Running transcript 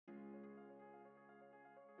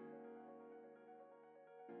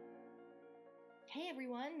Hey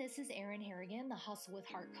everyone, this is Erin Harrigan, the Hustle with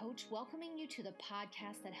Heart coach, welcoming you to the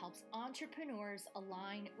podcast that helps entrepreneurs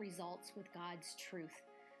align results with God's truth.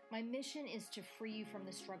 My mission is to free you from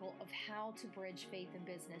the struggle of how to bridge faith and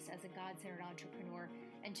business as a God-centered entrepreneur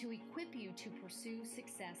and to equip you to pursue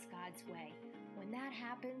success God's way. When that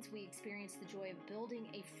happens, we experience the joy of building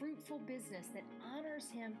a fruitful business that honors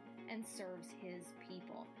Him and serves His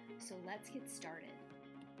people. So let's get started.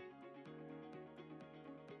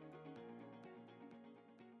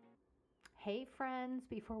 Hey friends,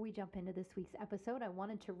 before we jump into this week's episode, I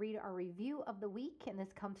wanted to read our review of the week, and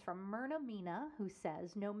this comes from Myrna Mina, who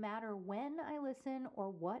says, "No matter when I listen or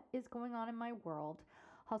what is going on in my world,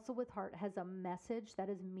 Hustle with Heart has a message that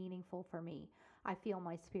is meaningful for me. I feel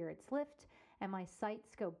my spirits lift and my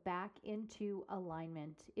sights go back into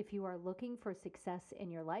alignment. If you are looking for success in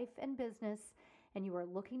your life and business, and you are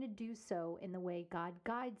looking to do so in the way God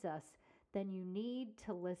guides us, then you need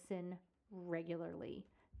to listen regularly."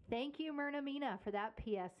 Thank you, Myrna Mina, for that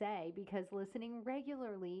PSA, because listening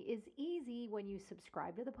regularly is easy when you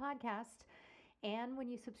subscribe to the podcast and when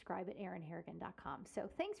you subscribe at erinharrigan.com. So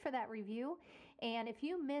thanks for that review. And if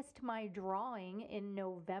you missed my drawing in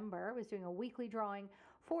November, I was doing a weekly drawing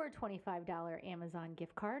for a $25 Amazon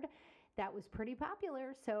gift card. That was pretty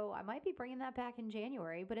popular, so I might be bringing that back in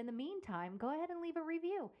January. But in the meantime, go ahead and leave a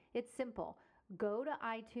review. It's simple. Go to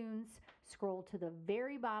iTunes, scroll to the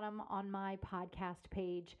very bottom on my podcast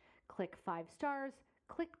page, click 5 stars,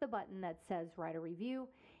 click the button that says write a review,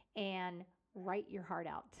 and write your heart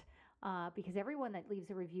out. Because everyone that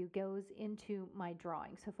leaves a review goes into my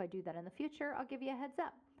drawing. So if I do that in the future, I'll give you a heads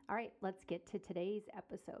up. All right, let's get to today's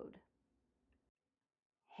episode.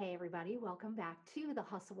 Hey everybody, welcome back to the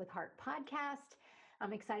Hustle with Heart podcast.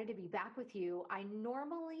 I'm excited to be back with you. I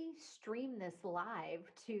normally stream this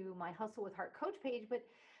live to my Hustle with Heart coach page, but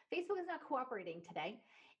Facebook is not cooperating today.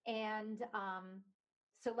 And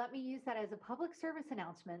so let me use that as a public service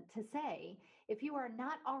announcement to say, if you are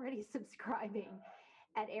not already subscribing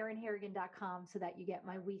at erinharrigan.com so that you get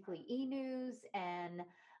my weekly e-news and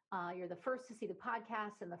you're the first to see the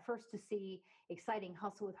podcast and the first to see exciting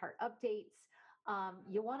Hustle with Heart updates,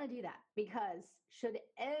 you want to do that, because should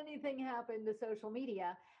anything happen to social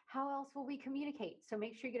media, how else will we communicate? So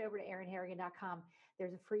make sure you get over to erinharrigan.com.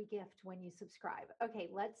 There's a free gift when you subscribe. Okay,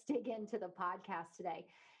 let's dig into the podcast today.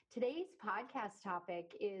 Today's podcast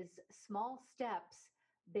topic is small steps,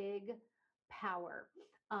 big power.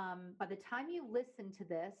 By the time you listen to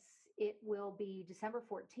this, it will be December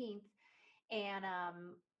 14th. And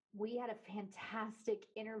we had a fantastic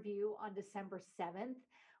interview on December 7th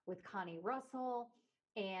with Connie Russell,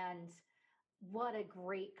 and what a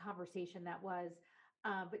great conversation that was.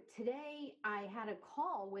 But today I had a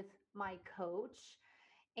call with my coach,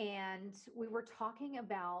 and we were talking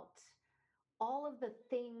about all of the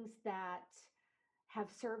things that have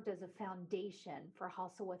served as a foundation for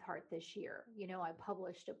Hustle with Heart this year. You know, I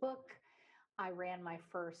published a book. I ran my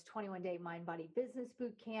first 21-day Mind Body Business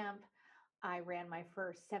Boot Camp. I ran my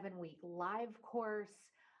first 7-week live course.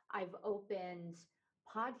 I've opened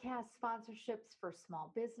podcast sponsorships for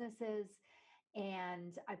small businesses,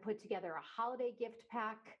 and I put together a holiday gift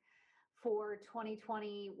pack for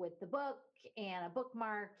 2020 with the book and a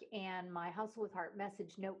bookmark and my Hustle with Heart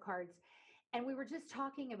message note cards. And we were just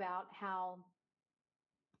talking about how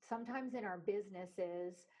sometimes in our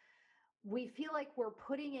businesses, we feel like we're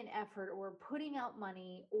putting in effort, or we're putting out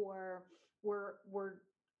money, or we're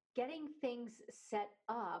getting things set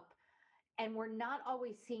up, and we're not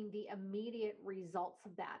always seeing the immediate results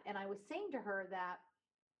of that. And I was saying to her that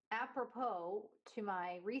apropos to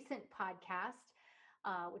my recent podcast,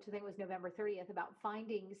 which I think was November 30th, about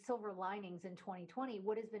finding silver linings in 2020,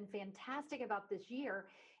 what has been fantastic about this year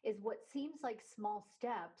is what seems like small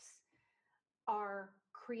steps are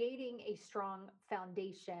creating a strong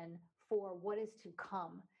foundation for what is to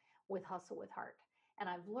come with Hustle with Heart. And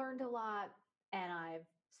I've learned a lot, and I've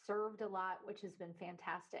served a lot, which has been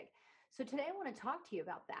fantastic. So today I want to talk to you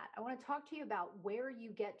about that. I want to talk to you about where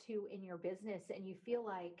you get to in your business and you feel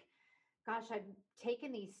like, gosh, I've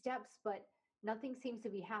taken these steps, but nothing seems to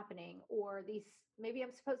be happening, or maybe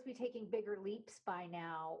I'm supposed to be taking bigger leaps by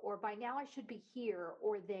now, or by now I should be here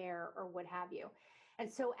or there, or what have you.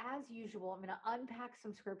 And so as usual, I'm going to unpack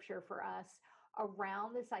some scripture for us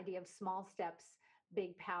around this idea of small steps,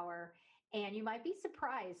 big power. And you might be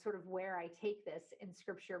surprised sort of where I take this in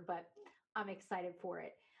scripture, but I'm excited for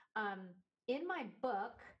it. In my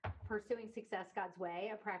book, Pursuing Success God's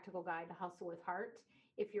Way, A Practical Guide to Hustle with Heart,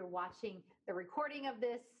 if you're watching the recording of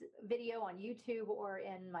this video on YouTube or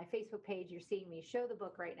in my Facebook page, you're seeing me show the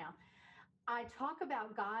book right now. I talk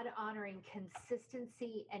about God honoring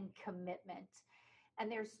consistency and commitment.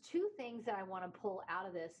 And there's two things that I want to pull out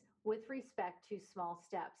of this with respect to small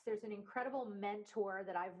steps. There's an incredible mentor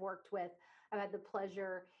that I've worked with. I've had the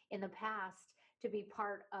pleasure in the past to be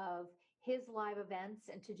part of his live events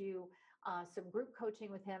and to do some group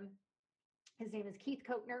coaching with him. His name is Keith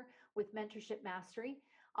Kochner with Mentorship Mastery.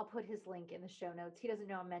 I'll put his link in the show notes. He doesn't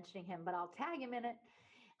know I'm mentioning him, but I'll tag him in it.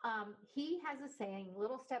 He has a saying,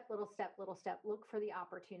 little step, little step, little step, look for the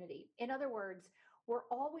opportunity. In other words, we're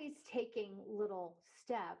always taking little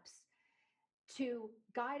steps to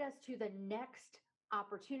guide us to the next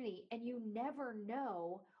opportunity. And you never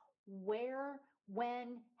know where,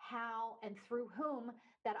 when, how, and through whom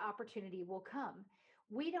that opportunity will come.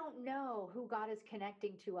 We don't know who God is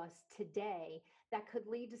connecting to us today that could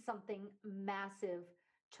lead to something massive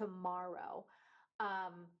tomorrow.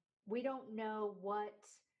 We don't know what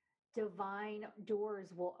divine doors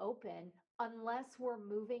will open unless we're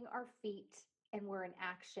moving our feet and we're in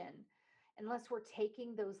action, unless we're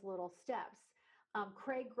taking those little steps.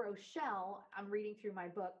 Craig Groeschel, I'm reading through my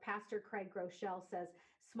book, Pastor Craig Groeschel says,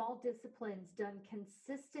 small disciplines done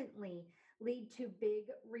consistently lead to big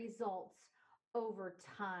results over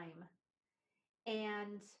time.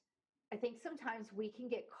 And I think sometimes we can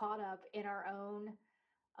get caught up in our own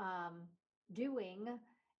doing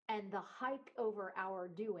and the hype over our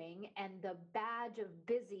doing and the badge of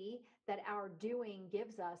busy that our doing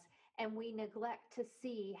gives us. And we neglect to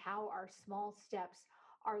see how our small steps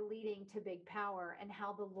are leading to big power and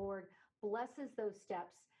how the Lord blesses those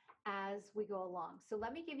steps as we go along. So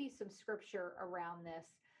let me give you some scripture around this.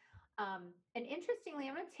 And interestingly,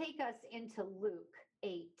 I'm going to take us into Luke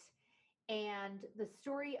 8 and the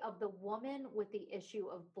story of the woman with the issue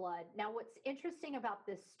of blood. Now, what's interesting about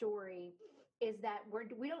this story is that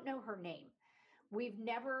we don't know her name. We've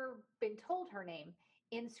never been told her name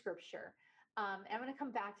in scripture. And I'm going to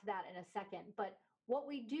come back to that in a second. But what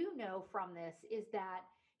we do know from this is that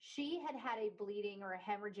she had had a bleeding or a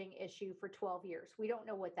hemorrhaging issue for 12 years. We don't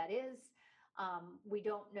know what that is. We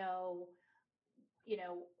don't know,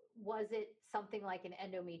 was it something like an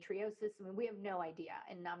endometriosis? I mean, we have no idea.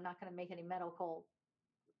 And I'm not going to make any medical,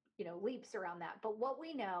 leaps around that. But what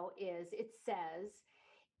we know is it says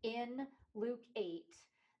in Luke 8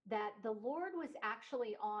 that the Lord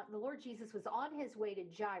Jesus was on his way to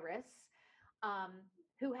Jairus,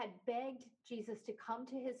 who had begged Jesus to come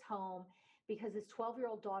to his home because his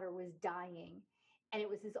 12-year-old daughter was dying. And it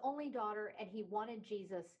was his only daughter, and he wanted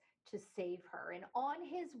Jesus to save her. And on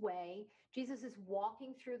his way, Jesus is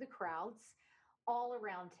walking through the crowds all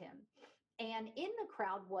around him. And in the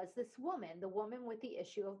crowd was this woman, the woman with the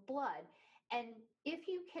issue of blood. And if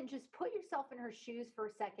you can just put yourself in her shoes for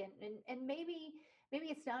a second, and maybe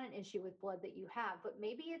it's not an issue with blood that you have, but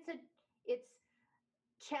maybe it's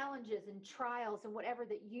challenges and trials and whatever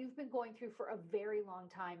that you've been going through for a very long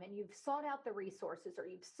time, and you've sought out the resources or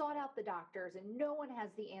you've sought out the doctors and no one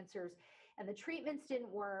has the answers and the treatments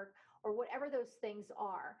didn't work or whatever those things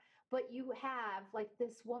are. But you have, like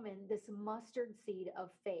this woman, this mustard seed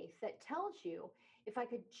of faith that tells you, if I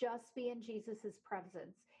could just be in Jesus's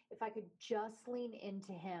presence, if I could just lean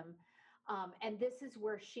into him. And this is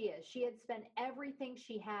where she is. She had spent everything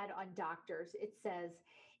she had on doctors, it says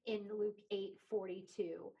in Luke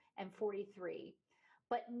 8:42 and 43,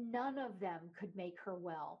 but none of them could make her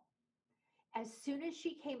well. As soon as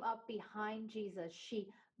she came up behind Jesus,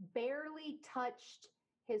 she barely touched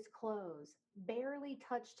his clothes,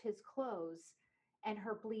 and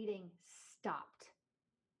her bleeding stopped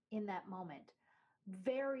in that moment.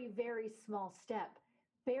 Very, very small step,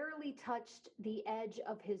 barely touched the edge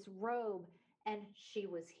of his robe, and she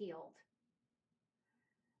was healed.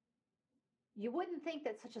 You wouldn't think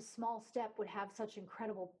that such a small step would have such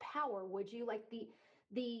incredible power, would you? Like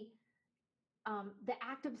the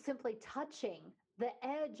act of simply touching the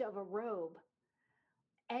edge of a robe.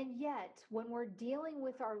 And yet, when we're dealing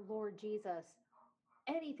with our Lord Jesus,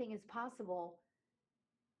 anything is possible.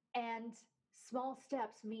 And small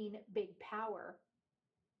steps mean big power.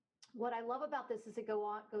 What I love about this is it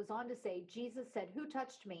goes on to say, Jesus said, "Who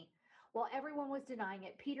touched me?" While everyone was denying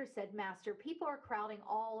it, Peter said, "Master, people are crowding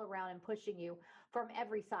all around and pushing you from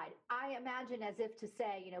every side." I imagine as if to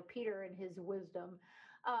say, Peter in his wisdom,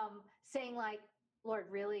 saying like,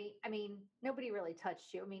 "Lord, really? I mean, nobody really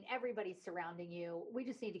touched you. I mean, everybody's surrounding you. We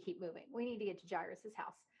just need to keep moving. We need to get to Jairus'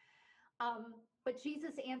 house." But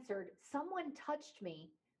Jesus answered, "Someone touched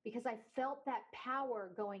me because I felt that power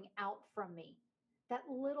going out from me." That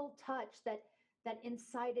little touch that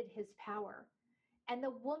incited his power. And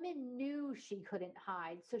the woman knew she couldn't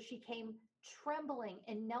hide, so she came trembling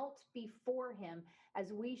and knelt before him,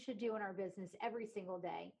 as we should do in our business every single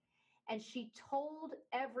day. And she told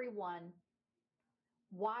everyone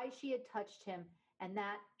why she had touched him and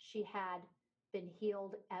that she had been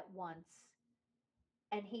healed at once.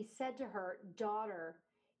 And he said to her, "Daughter,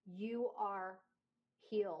 you are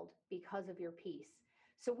healed because of your peace."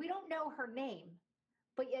 So we don't know her name,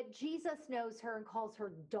 but yet Jesus knows her and calls her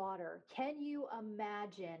daughter. Can you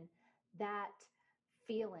imagine that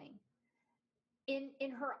feeling?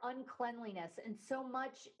 In her uncleanliness, and so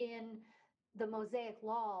much in the Mosaic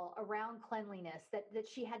law around cleanliness, that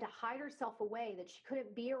she had to hide herself away, that she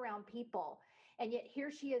couldn't be around people. And yet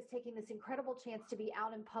here she is taking this incredible chance to be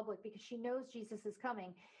out in public because she knows Jesus is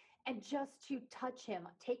coming. And just to touch him,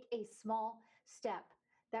 take a small step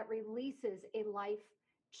that releases a life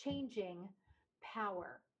changing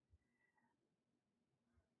power.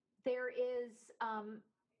 There is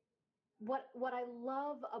what I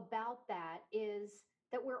love about that is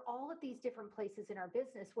that we're all at these different places in our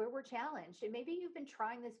business where we're challenged. And maybe you've been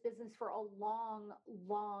trying this business for a long,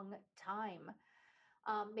 long time.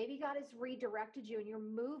 Maybe God has redirected you and you're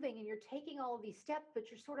moving and you're taking all of these steps,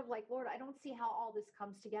 but you're sort of like, Lord, I don't see how all this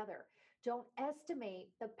comes together. Don't estimate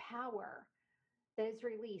the power that is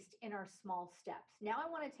released in our small steps. Now I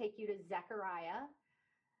want to take you to Zechariah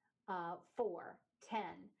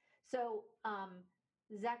 4:10. So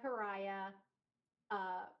Zechariah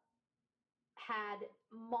had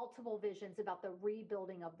multiple visions about the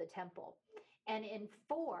rebuilding of the temple. And in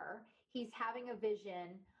 4, he's having a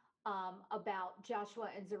vision about Joshua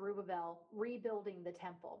and Zerubbabel rebuilding the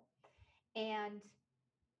temple. And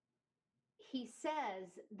he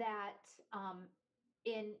says that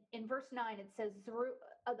in verse 9, it says,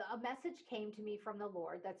 a message came to me from the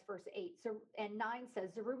Lord. That's verse 8. So, and 9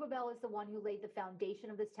 says, Zerubbabel is the one who laid the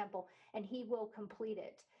foundation of this temple, and he will complete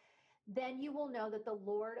it. Then you will know that the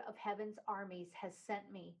Lord of heaven's armies has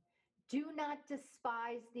sent me. Do not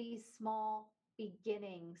despise these small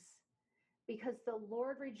beginnings, because the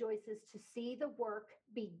Lord rejoices to see the work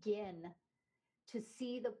begin, to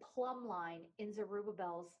see the plumb line in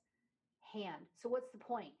Zerubbabel's hand. So what's the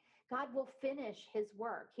point? God will finish his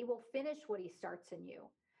work. He will finish what he starts in you.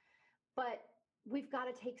 But we've got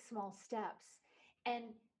to take small steps.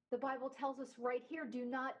 And the Bible tells us right here, do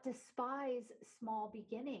not despise small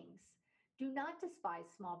beginnings. Do not despise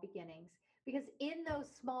small beginnings, because in those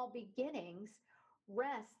small beginnings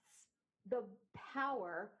rests the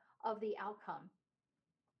power of the outcome.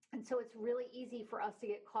 And so it's really easy for us to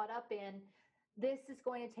get caught up in, this is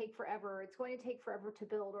going to take forever. It's going to take forever to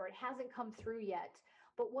build, or it hasn't come through yet.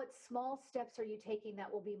 But what small steps are you taking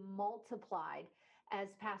that will be multiplied, as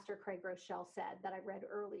Pastor Craig Rochelle said, that I read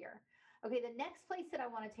earlier? Okay, the next place that I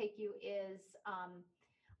want to take you is,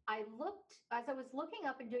 as I was looking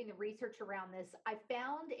up and doing the research around this, I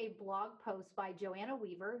found a blog post by Joanna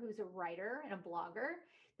Weaver, who's a writer and a blogger.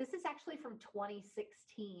 This is actually from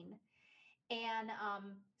 2016. And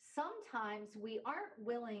sometimes we aren't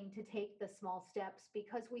willing to take the small steps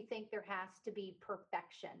because we think there has to be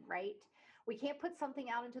perfection, right? We can't put something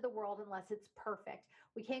out into the world unless it's perfect.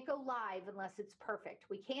 We can't go live unless it's perfect.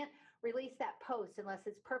 We can't release that post unless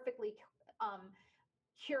it's perfectly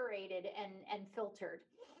curated and filtered.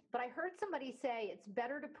 But I heard somebody say it's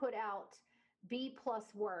better to put out B+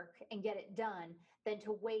 work and get it done than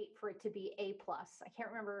to wait for it to be A+. I can't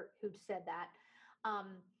remember who said that.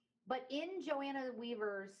 But in Joanna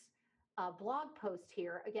Weaver's blog post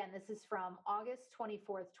here, again, this is from August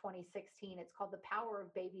 24th, 2016. It's called The Power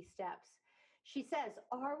of Baby Steps. She says,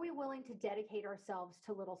 are we willing to dedicate ourselves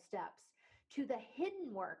to little steps, to the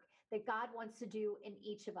hidden work that God wants to do in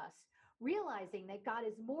each of us, realizing that God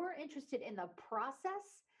is more interested in the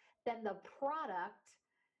process than the product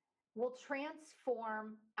will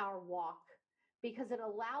transform our walk, because it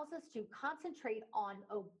allows us to concentrate on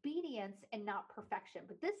obedience and not perfection.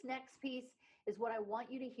 But this next piece is what I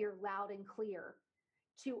want you to hear loud and clear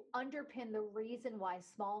to underpin the reason why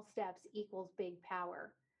small steps equals big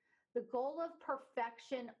power. The goal of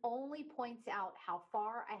perfection only points out how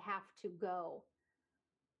far I have to go,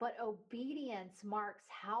 but obedience marks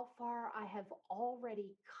how far I have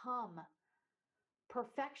already come.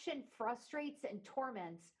 Perfection frustrates and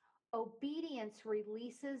torments. Obedience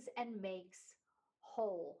releases and makes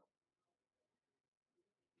whole.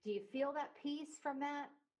 Do you feel that peace from that?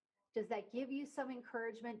 Does that give you some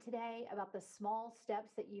encouragement today about the small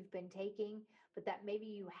steps that you've been taking, but that maybe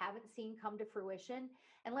you haven't seen come to fruition?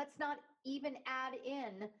 And let's not even add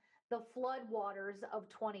in the floodwaters of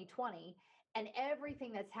 2020 and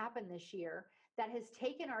everything that's happened this year that has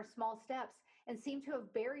taken our small steps and seemed to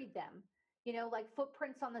have buried them, like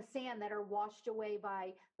footprints on the sand that are washed away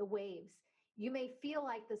by the waves. You may feel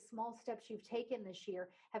like the small steps you've taken this year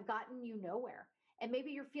have gotten you nowhere. And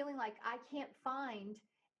maybe you're feeling like, I can't find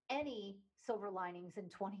any silver linings in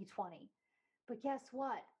 2020. But guess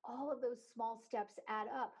what? All of those small steps add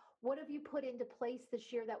up. What have you put into place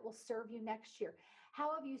this year that will serve you next year?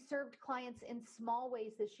 How have you served clients in small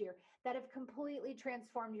ways this year that have completely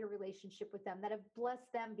transformed your relationship with them, that have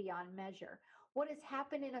blessed them beyond measure? What has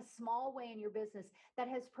happened in a small way in your business that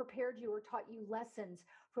has prepared you or taught you lessons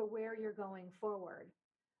for where you're going forward?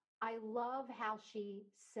 I love how she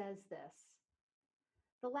says this.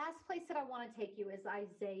 The last place that I want to take you is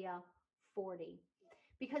Isaiah 40.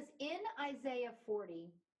 Because in Isaiah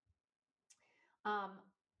 40, um,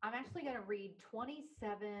 I'm actually going to read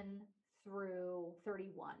 27 through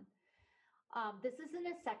 31. This is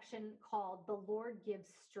in a section called The Lord Gives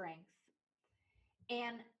Strength.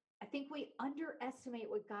 And I think we underestimate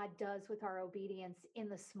what God does with our obedience in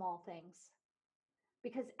the small things.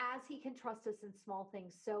 Because as he can trust us in small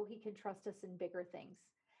things, so he can trust us in bigger things.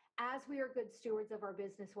 As we are good stewards of our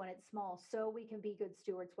business when it's small, so we can be good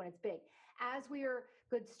stewards when it's big. As we are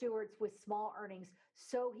good stewards with small earnings,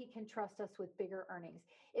 so he can trust us with bigger earnings.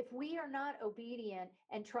 If we are not obedient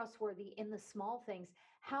and trustworthy in the small things,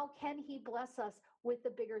 how can he bless us with the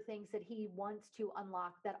bigger things that he wants to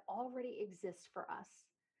unlock that already exist for us?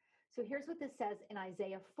 So here's what this says in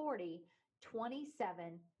Isaiah 40,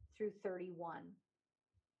 27 through 31.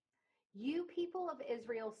 You people of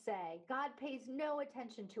Israel say, God pays no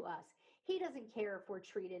attention to us. He doesn't care if we're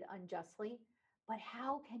treated unjustly. But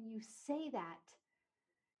how can you say that?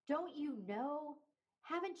 Don't you know?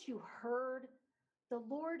 Haven't you heard? The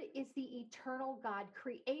Lord is the eternal God,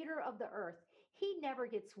 creator of the earth. He never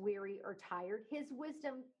gets weary or tired. His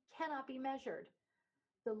wisdom cannot be measured.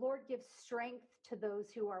 The Lord gives strength to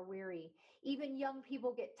those who are weary. Even young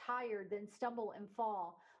people get tired, then stumble and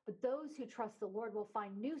fall. But those who trust the Lord will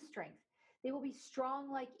find new strength. They will be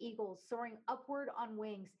strong like eagles, soaring upward on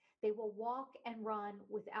wings. They will walk and run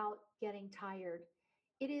without getting tired.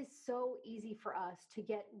 It is so easy for us to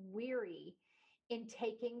get weary in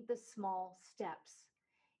taking the small steps.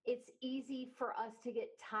 It's easy for us to get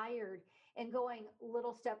tired and going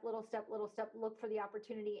little step, little step, little step, look for the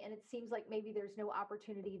opportunity. And it seems like maybe there's no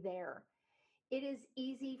opportunity there. It is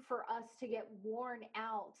easy for us to get worn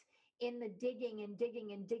out in the digging and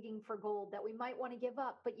digging and digging for gold that we might want to give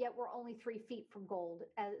up, but yet we're only 3 feet from gold,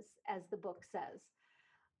 as the book says.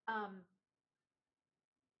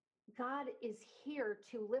 God is here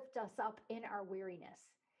to lift us up in our weariness.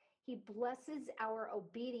 He blesses our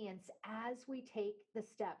obedience as we take the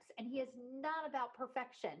steps. And he is not about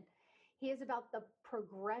perfection. He is about the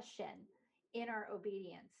progression in our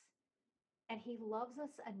obedience. And he loves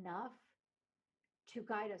us enough to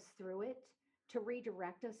guide us through it, to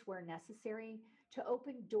redirect us where necessary, to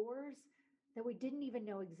open doors that we didn't even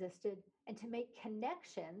know existed, and to make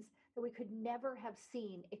connections that we could never have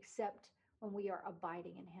seen except when we are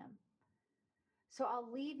abiding in him. So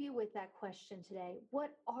I'll leave you with that question today.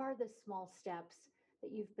 What are the small steps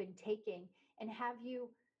that you've been taking? And have you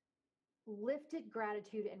lifted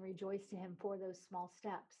gratitude and rejoiced to him for those small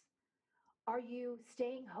steps? Are you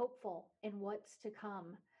staying hopeful in what's to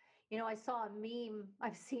come? You know, I saw a meme,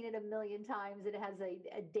 I've seen it a million times. It has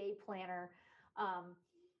a day planner.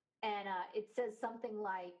 And it says something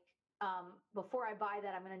like, before I buy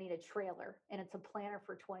that, I'm going to need a trailer. And it's a planner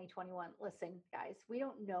for 2021. Listen, guys, we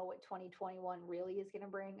don't know what 2021 really is going to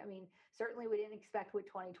bring. I mean, certainly we didn't expect what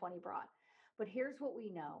 2020 brought. But here's what we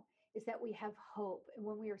know is that we have hope. And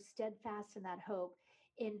when we are steadfast in that hope,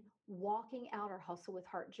 in walking out our hustle with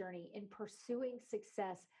heart journey, in pursuing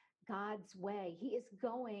success God's way, he is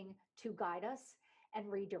going to guide us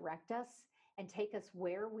and redirect us and take us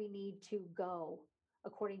where we need to go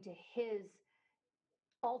according to his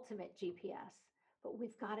ultimate GPS. But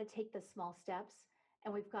we've got to take the small steps,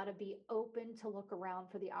 and we've got to be open to look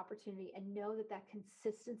around for the opportunity and know that that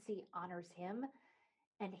consistency honors him,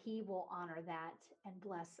 and he will honor that and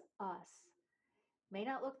bless us. May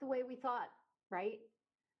not look the way we thought, right?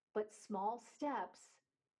 But small steps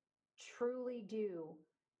truly do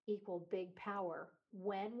equal big power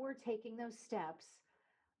when we're taking those steps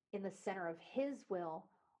in the center of his will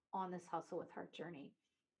on this hustle with heart journey.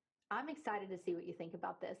 I'm excited to see what you think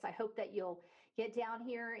about this. I hope that you'll get down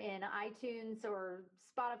here in iTunes or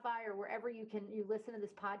Spotify or wherever you listen to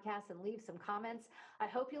this podcast and leave some comments. I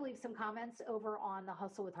hope you'll leave some comments over on the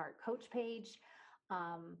Hustle with Heart Coach page,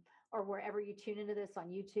 or wherever you tune into this on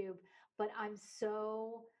YouTube. But I'm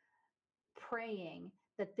so praying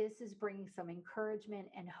that this is bringing some encouragement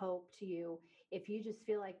and hope to you if you just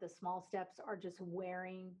feel like the small steps are just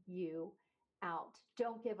wearing you out.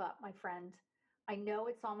 Don't give up, my friend. I know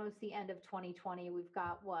it's almost the end of 2020. We've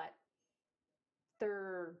got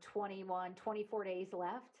 24 days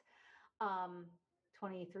left.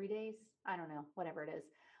 23 days. I don't know, whatever it is.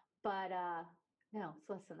 But No, it's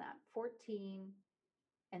less than that. 14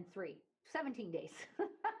 and 3, 17 days.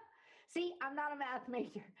 See, I'm not a math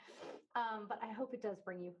major, but I hope it does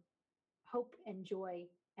bring you hope and joy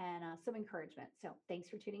and some encouragement. So thanks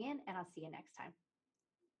for tuning in, and I'll see you next time.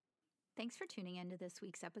 Thanks for tuning in to this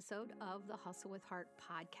week's episode of the Hustle with Heart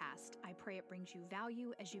podcast. I pray it brings you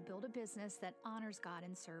value as you build a business that honors God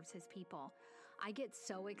and serves his people. I get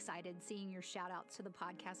so excited seeing your shout outs to the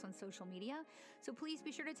podcast on social media, so please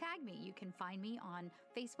be sure to tag me. You can find me on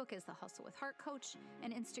Facebook as the Hustle with Heart Coach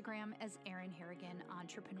and Instagram as Erin Harrigan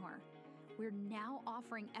Entrepreneur. We're now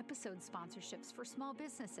offering episode sponsorships for small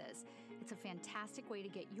businesses. It's a fantastic way to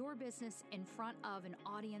get your business in front of an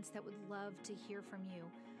audience that would love to hear from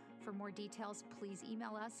you. For more details, please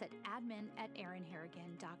email us at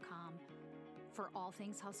admin@erinharrigan.com. For all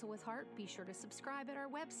things Hustle with Heart, be sure to subscribe at our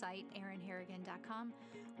website, erinharrigan.com,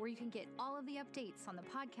 where you can get all of the updates on the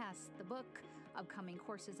podcast, the book, upcoming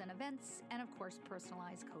courses and events, and of course,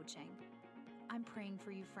 personalized coaching. I'm praying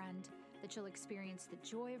for you, friend, that you'll experience the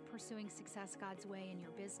joy of pursuing success God's way in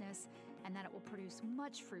your business, and that it will produce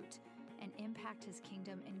much fruit and impact his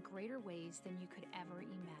kingdom in greater ways than you could ever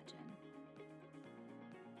imagine.